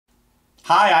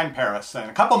Hi, I'm Paris,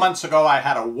 and a couple months ago I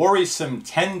had a worrisome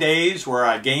 10 days where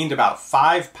I gained about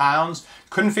 5 pounds.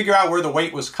 Couldn't figure out where the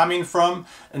weight was coming from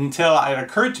until it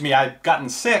occurred to me I'd gotten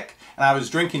sick and I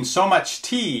was drinking so much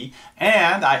tea,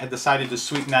 and I had decided to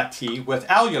sweeten that tea with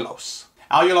allulose.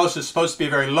 Allulose is supposed to be a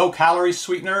very low-calorie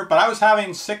sweetener, but I was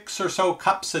having 6 or so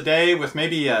cups a day with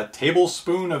maybe a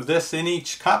tablespoon of this in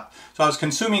each cup, so I was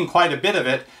consuming quite a bit of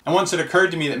it. And once it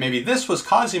occurred to me that maybe this was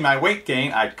causing my weight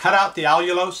gain, I cut out the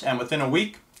allulose, and within a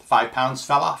week, 5 pounds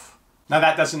fell off. Now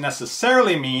that doesn't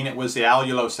necessarily mean it was the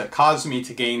allulose that caused me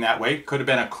to gain that weight. Could have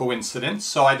been a coincidence,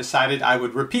 so I decided I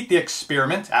would repeat the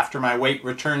experiment after my weight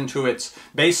returned to its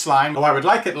baseline. Though I would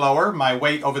like it lower, my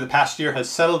weight over the past year has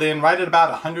settled in right at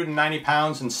about 190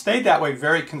 pounds and stayed that way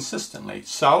very consistently.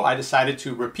 So I decided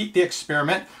to repeat the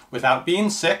experiment without being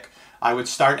sick. I would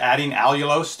start adding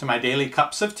allulose to my daily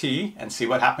cups of tea and see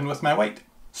what happened with my weight.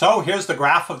 So here's the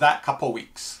graph of that couple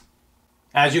weeks.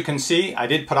 As you can see, I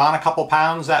did put on a couple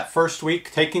pounds that first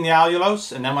week taking the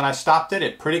allulose, and then when I stopped it,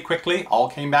 it pretty quickly all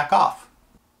came back off.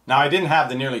 Now I didn't have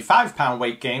the nearly 5 pound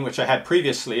weight gain, which I had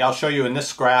previously. I'll show you in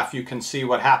this graph. You can see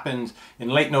what happened in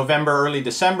late November, early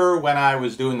December when I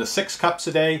was doing the 6 cups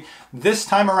a day. This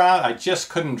time around, I just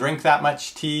couldn't drink that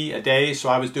much tea a day, so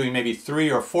I was doing maybe 3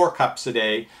 or 4 cups a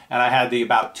day, and I had the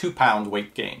about 2 pound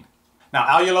weight gain. Now,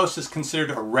 allulose is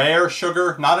considered a rare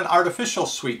sugar, not an artificial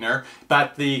sweetener,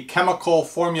 but the chemical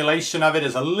formulation of it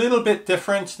is a little bit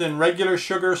different than regular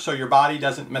sugar, so your body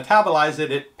doesn't metabolize it,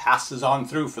 it passes on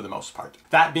through for the most part.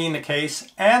 That being the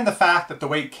case, and the fact that the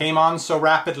weight came on so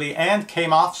rapidly and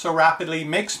came off so rapidly,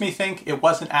 makes me think it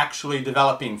wasn't actually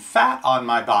developing fat on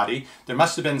my body. There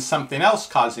must have been something else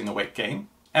causing the weight gain.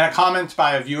 And a comment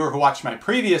by a viewer who watched my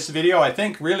previous video, I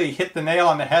think, really hit the nail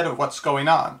on the head of what's going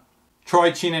on.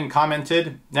 Troy Cheenan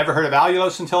commented, "Never heard of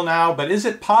allulose until now, but is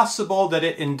it possible that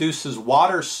it induces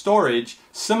water storage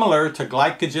similar to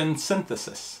glycogen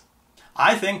synthesis?"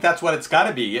 I think that's what it's got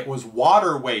to be. It was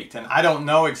water weight, and I don't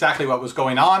know exactly what was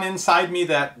going on inside me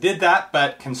that did that,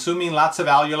 but consuming lots of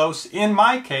allulose, in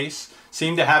my case,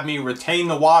 seemed to have me retain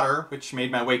the water, which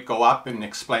made my weight go up and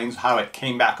explains how it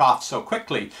came back off so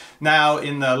quickly. Now,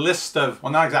 in the list of,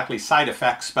 well, not exactly side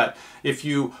effects, but if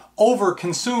you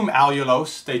over-consume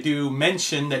allulose, they do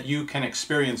mention that you can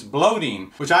experience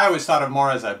bloating, which I always thought of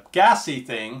more as a gassy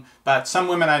thing, but some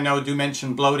women I know do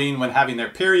mention bloating when having their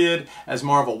period as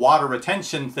more of a water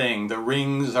retention thing. The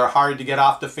rings are hard to get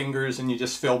off the fingers and you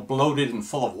just feel bloated and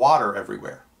full of water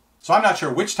everywhere. So I'm not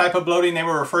sure which type of bloating they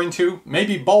were referring to,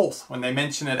 maybe both when they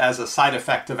mention it as a side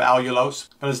effect of allulose.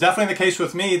 But it's definitely the case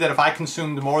with me that if I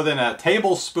consumed more than a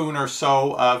tablespoon or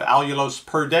so of allulose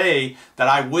per day, that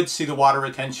I would see the water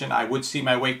retention, I would see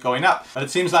my weight going up. But it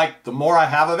seems like the more I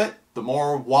have of it, the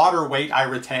more water weight I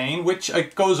retain, which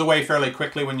it goes away fairly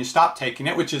quickly when you stop taking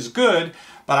it, which is good.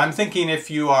 But I'm thinking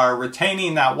if you are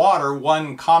retaining that water,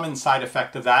 one common side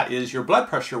effect of that is your blood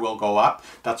pressure will go up.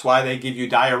 That's why they give you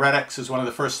diuretics as one of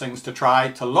the first things to try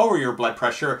to lower your blood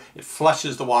pressure. It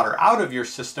flushes the water out of your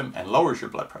system and lowers your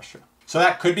blood pressure. So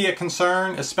that could be a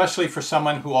concern, especially for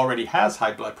someone who already has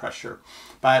high blood pressure.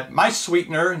 But my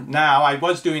sweetener now, I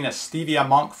was doing a stevia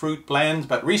monk fruit blend,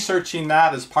 but researching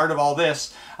that as part of all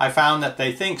this, I found that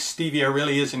they think stevia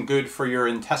really isn't good for your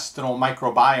intestinal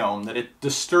microbiome, that it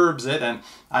disturbs it, and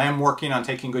I am working on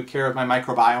taking good care of my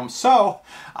microbiome. So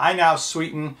I now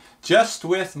sweeten just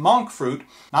with monk fruit.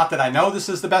 Not that I know this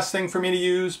is the best thing for me to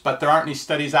use, but there aren't any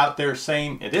studies out there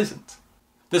saying it isn't.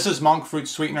 This is monk fruit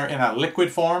sweetener in a liquid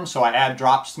form, so I add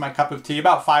drops to my cup of tea,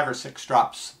 about 5 or 6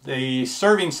 drops. The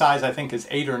serving size I think is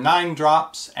 8 or 9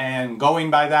 drops, and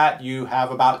going by that you have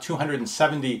about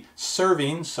 270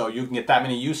 servings, so you can get that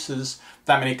many uses,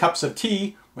 that many cups of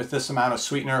tea with this amount of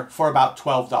sweetener for about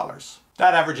 $12.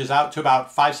 That averages out to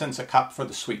about 5 cents a cup for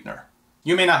the sweetener.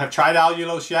 You may not have tried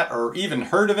allulose yet or even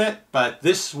heard of it, but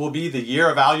this will be the year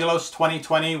of allulose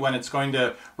 2020 when it's going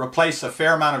to replace a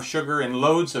fair amount of sugar in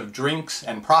loads of drinks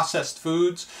and processed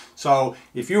foods. So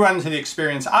if you run into the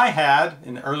experience I had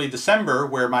in early December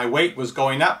where my weight was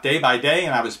going up day by day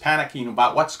and I was panicking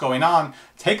about what's going on,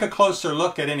 take a closer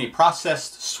look at any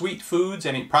processed sweet foods,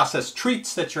 any processed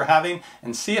treats that you're having,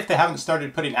 and see if they haven't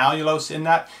started putting allulose in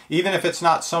that. Even if it's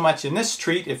not so much in this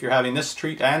treat, if you're having this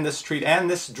treat and this treat and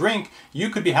this drink, you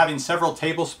could be having several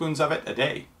tablespoons of it a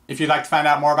day. If you'd like to find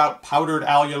out more about powdered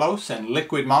allulose and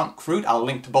liquid monk fruit, I'll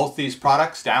link to both these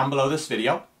products down below this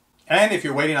video. And if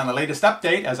you're waiting on the latest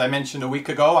update, as I mentioned a week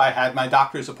ago, I had my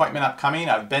doctor's appointment upcoming.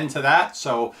 I've been to that,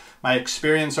 so my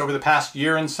experience over the past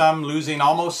year and some, losing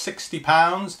almost 60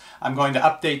 pounds, I'm going to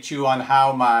update you on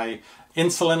how my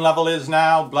insulin level is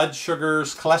now, blood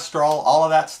sugars, cholesterol, all of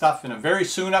that stuff in a very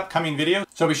soon upcoming video.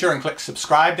 So be sure and click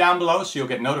subscribe down below so you'll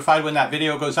get notified when that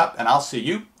video goes up, and I'll see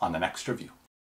you on the next review.